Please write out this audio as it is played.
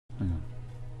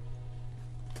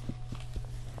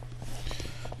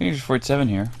Here's 47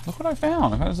 here. Look what I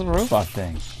found. I found this little robot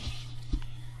thing.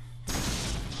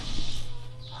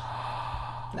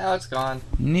 Now it's gone.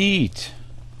 Neat.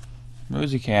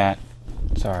 Rosie Cat.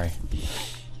 Sorry.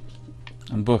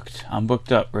 I'm booked. I'm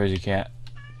booked up, Rosie Cat.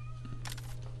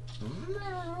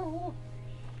 No.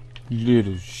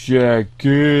 Little shy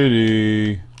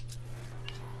kitty.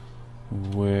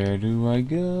 Where do I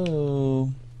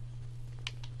go?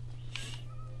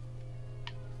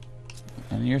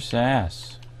 And your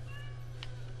sass.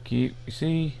 Keep,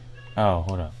 see? Oh,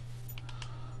 hold up.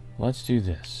 Let's do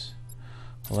this.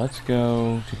 Let's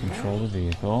go to control the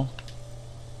vehicle.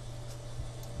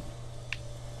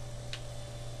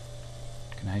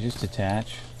 Can I just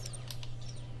detach?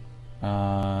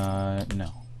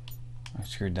 No. I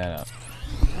screwed that up.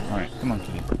 Alright, come on,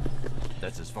 kitty.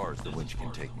 That's as far as the winch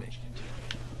can take me.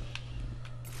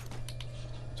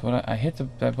 That's what I hit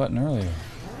that button earlier.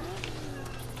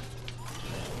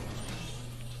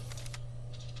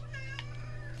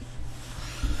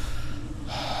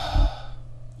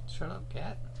 Shut up,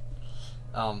 cat.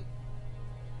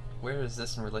 Where is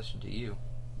this in relation to you?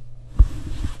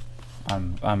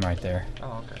 I'm right there.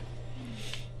 Oh, okay.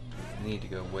 You need to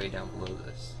go way down below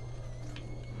this.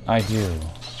 I do.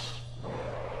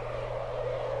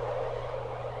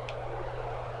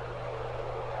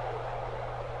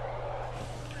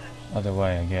 Other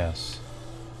way, I guess.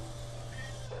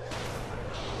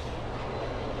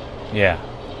 Yeah,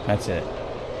 that's it.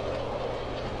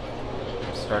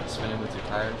 Start spinning with your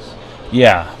tires.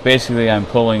 Yeah, basically I'm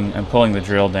pulling the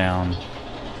drill down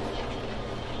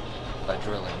By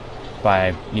drilling.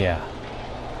 by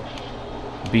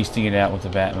beasting it out with the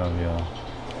Batmobile.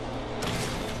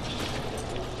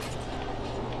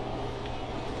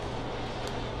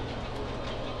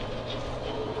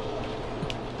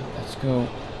 Let's go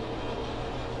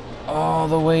all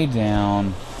the way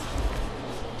down.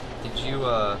 Did you,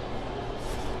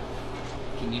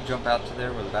 can you jump out to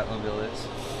there where the Batmobile is?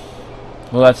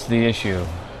 Well, that's the issue.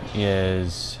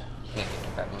 Is You can't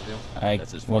get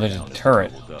the Batmobile? well, there's a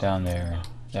turret down there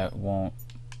that won't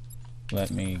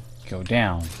let me go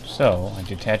down. So I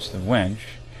detach the winch,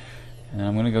 and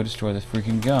I'm gonna go destroy this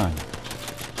freaking gun.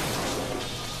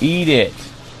 Eat it.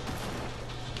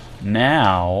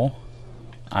 Now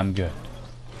I'm good.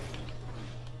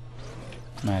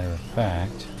 Matter of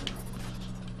fact,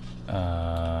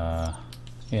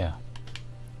 yeah,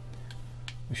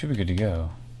 we should be good to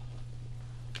go.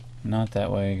 Not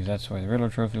that way, because that's where the Riddler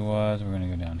trophy was. We're gonna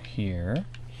go down here.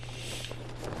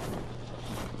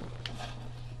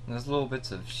 Those little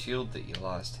bits of shield that you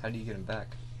lost, how do you get them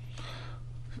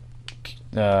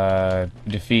back?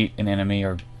 Defeat an enemy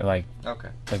or like Okay.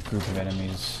 a group of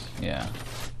enemies. Yeah.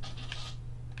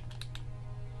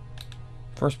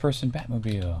 First person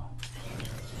Batmobile.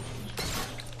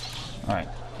 Alright.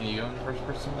 Can you go in first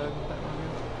person mode with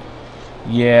Batmobile?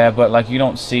 Yeah, but like you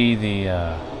don't see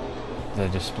the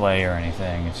display or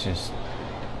anything. It's just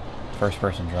first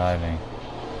person driving.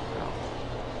 Oh.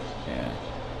 Yeah.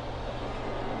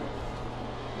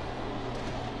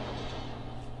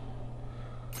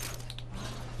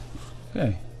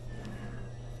 Okay.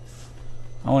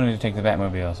 I wanted to take the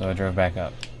Batmobile, so I drove back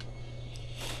up.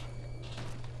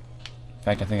 In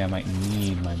fact, I think I might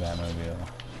need my Batmobile.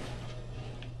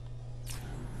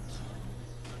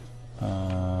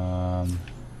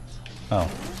 Oh.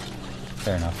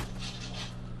 Fair enough.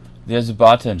 There's a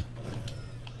button.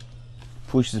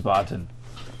 Push the button.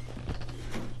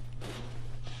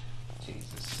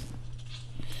 Jesus.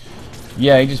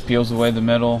 Yeah, he just peels away the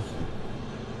metal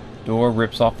door,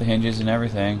 rips off the hinges and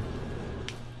everything.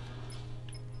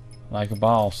 Like a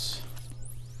boss.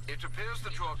 It appears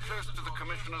that you are close to the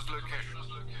Commissioner's location.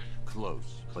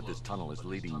 Close, but this tunnel is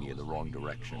leading me in the wrong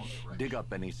direction. Dig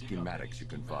up any schematics you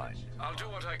can find. I'll do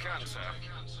what I can, sir.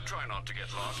 Try not to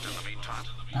get lost in the meantime.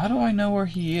 How do I know where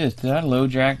he is? Did I low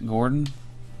jack Gordon?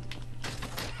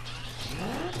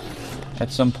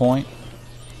 At some point?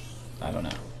 I don't know.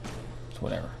 It's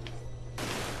whatever.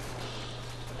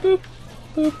 Boop,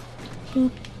 boop,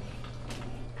 boop.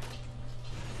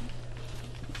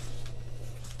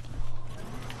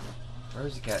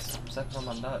 Where's the cat? Stop stepping on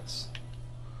my nuts.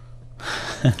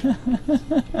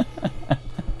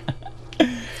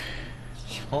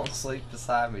 She won't sleep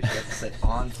beside me. She has to sit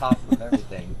on top of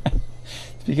everything.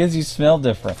 It's because you smell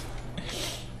different.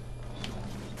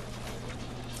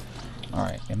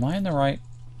 Alright, am I in the right?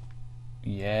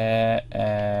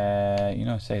 Yeah, you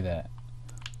know, say that.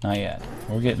 Not yet.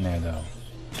 We're getting there, though.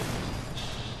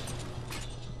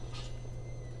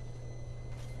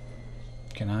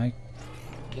 Can I?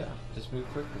 Yeah, just move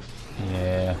quickly.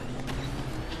 Yeah.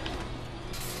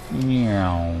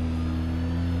 Meow.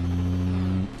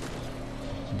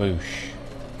 Boosh.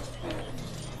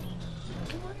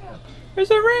 There's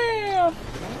a ramp!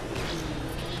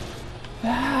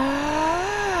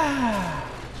 Ah.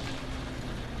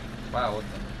 Wow, what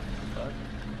the fuck?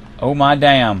 Oh my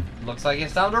damn. Looks like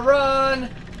it's time to run!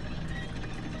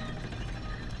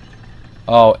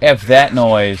 Oh, F that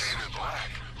noise.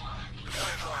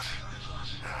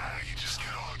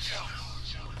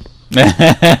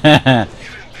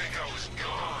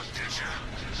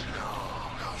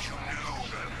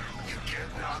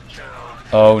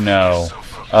 Oh no.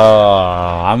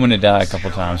 Oh, I'm gonna die a couple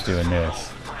times doing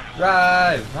this.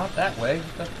 Drive! Not that way.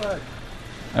 What the fuck?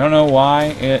 I don't know why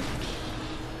it...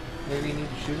 Maybe you need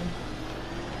to shoot him?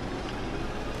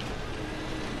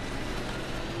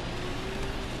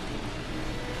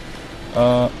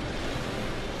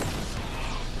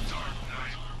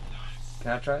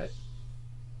 Can I try it?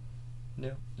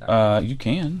 No? You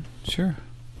can. Sure.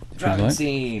 Driving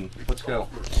scene. Let's go.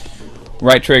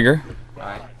 Right trigger.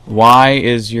 Right. Y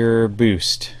is your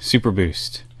boost. Super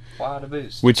boost. Y to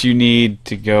boost. Which you need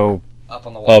to go Up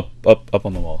on the wall. up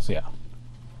on the walls, yeah.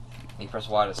 You press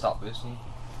Y to stop boosting?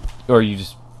 Or you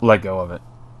just let go of it.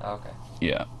 Oh, okay.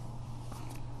 Yeah.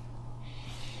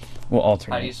 We'll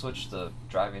alternate. How do you switch the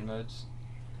driving modes?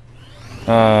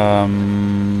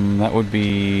 That would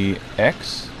be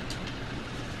X.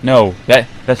 No,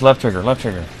 that's left trigger. Left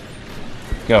trigger.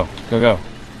 Go, go, go.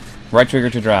 Right trigger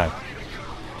to drive.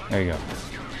 There you go.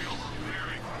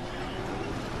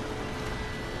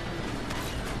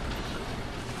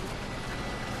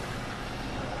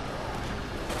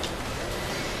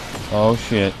 Oh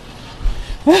shit.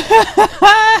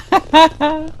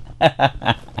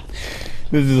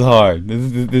 This is hard.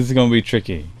 This is gonna be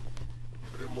tricky.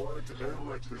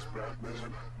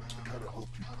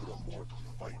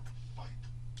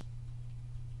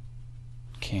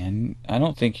 I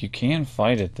don't think you can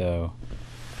fight it though.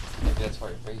 Maybe that's why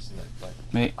you're facing it.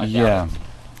 Like, Yeah.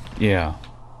 Yeah.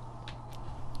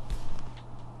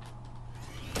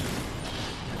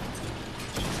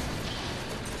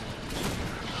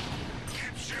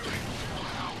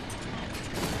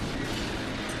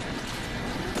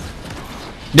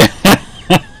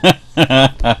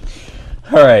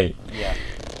 Alright. Yeah.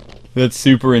 That's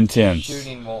super intense.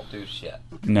 Shooting won't do shit.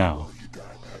 No.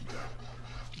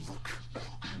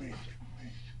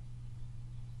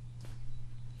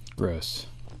 Gross.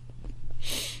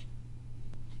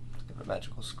 A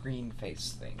magical screen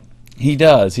face thing. He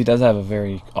does. He does have a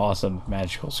very awesome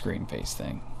magical screen face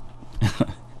thing.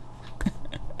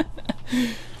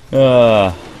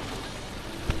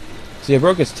 See, I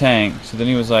broke his tank, so then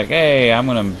he was like, hey, I'm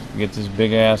gonna get this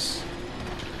big ass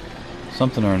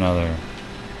something or another.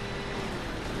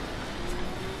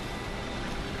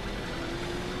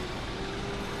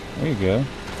 There you go.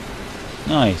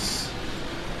 Nice.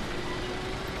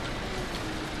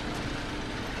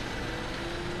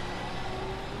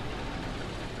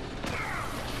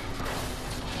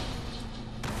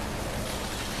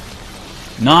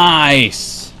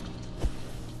 Nice!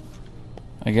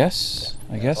 I guess.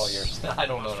 All yours. I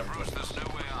don't know what I'm doing. There's no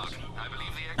way out. I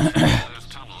believe the exit to those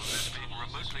tunnels is being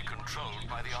remotely controlled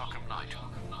by the Arkham Knight.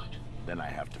 Then I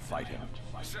have to fight him.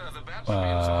 Sir, the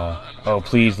Batmobiles are Oh,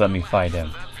 please let me fight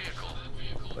him. that vehicle.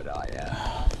 But I am.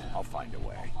 I'll find a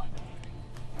way.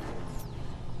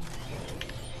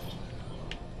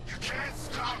 You can't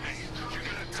stop me. You're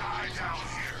gonna die down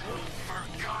here.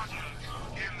 Forgotten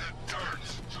in the dirt.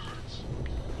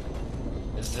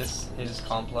 Is this his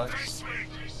complex?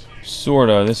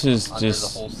 Sorta. This is Under the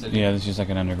just... whole city? Yeah, this is just like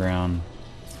an underground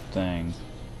thing.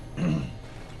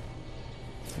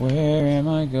 Where am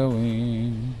I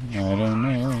going? I don't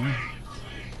know.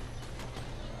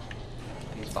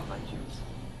 He's behind you.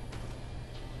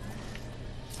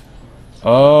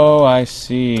 Oh, I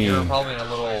see. You're probably in a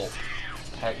little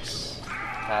hex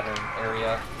pattern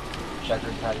area,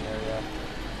 checkered pattern area.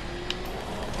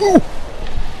 Ooh.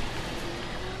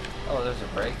 Oh, there's a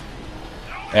break.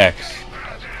 X.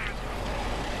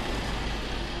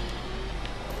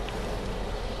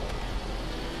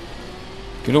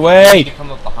 Get You away! need to come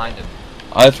up behind him.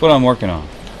 That's what I'm working on.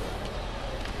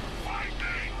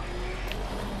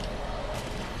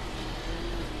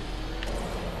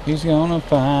 He's gonna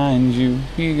find you.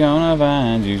 He's gonna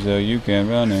find you so you can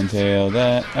run and tell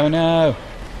that. Oh no!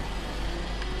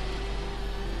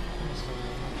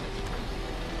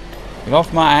 Get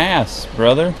off my ass,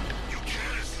 brother.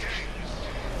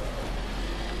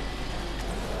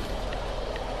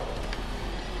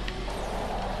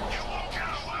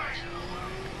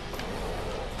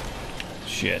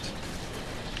 Shit.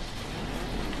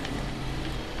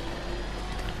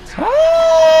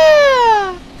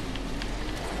 Ah!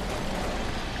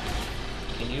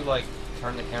 Can you like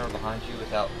turn the camera behind you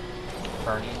without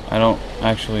turning? I don't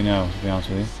actually know, to be honest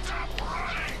with you.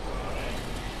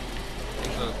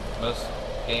 So most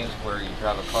games where you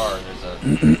drive a car, there's a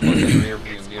rear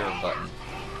view mirror button.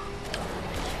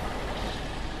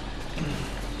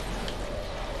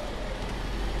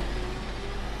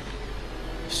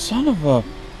 Son of a...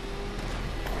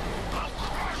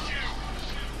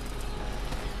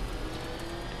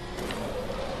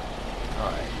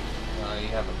 Alright. You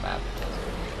have a map that tells you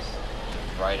where it is.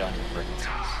 Right on your freaking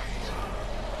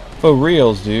face. For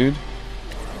reals, dude.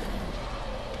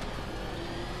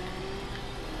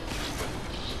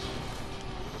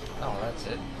 Oh, that's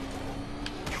it.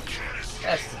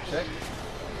 That's the trick.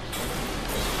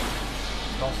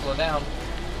 Don't slow down.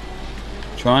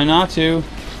 Try not to.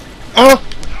 Oh!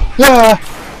 Ah!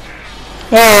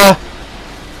 Ah!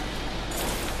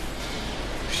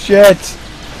 Shit!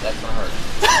 That's gonna hurt.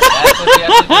 That's what you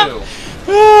have to do.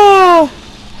 Ah!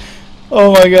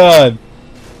 Oh my god.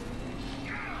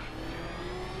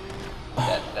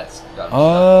 That's gotta be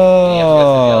Oh. you have to go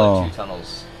through the other 2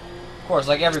 tunnels. Of course,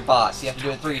 like every boss, you have to do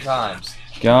it 3 times.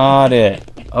 Got it.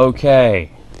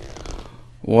 Okay.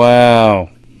 Wow.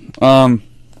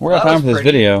 We're out of time for this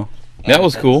video. That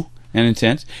was cool and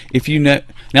intense. If you now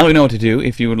that we know what to do,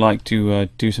 if you would like to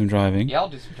do some driving, Yeah, I'll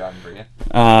do some driving for you.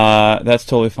 that's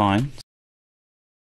totally fine.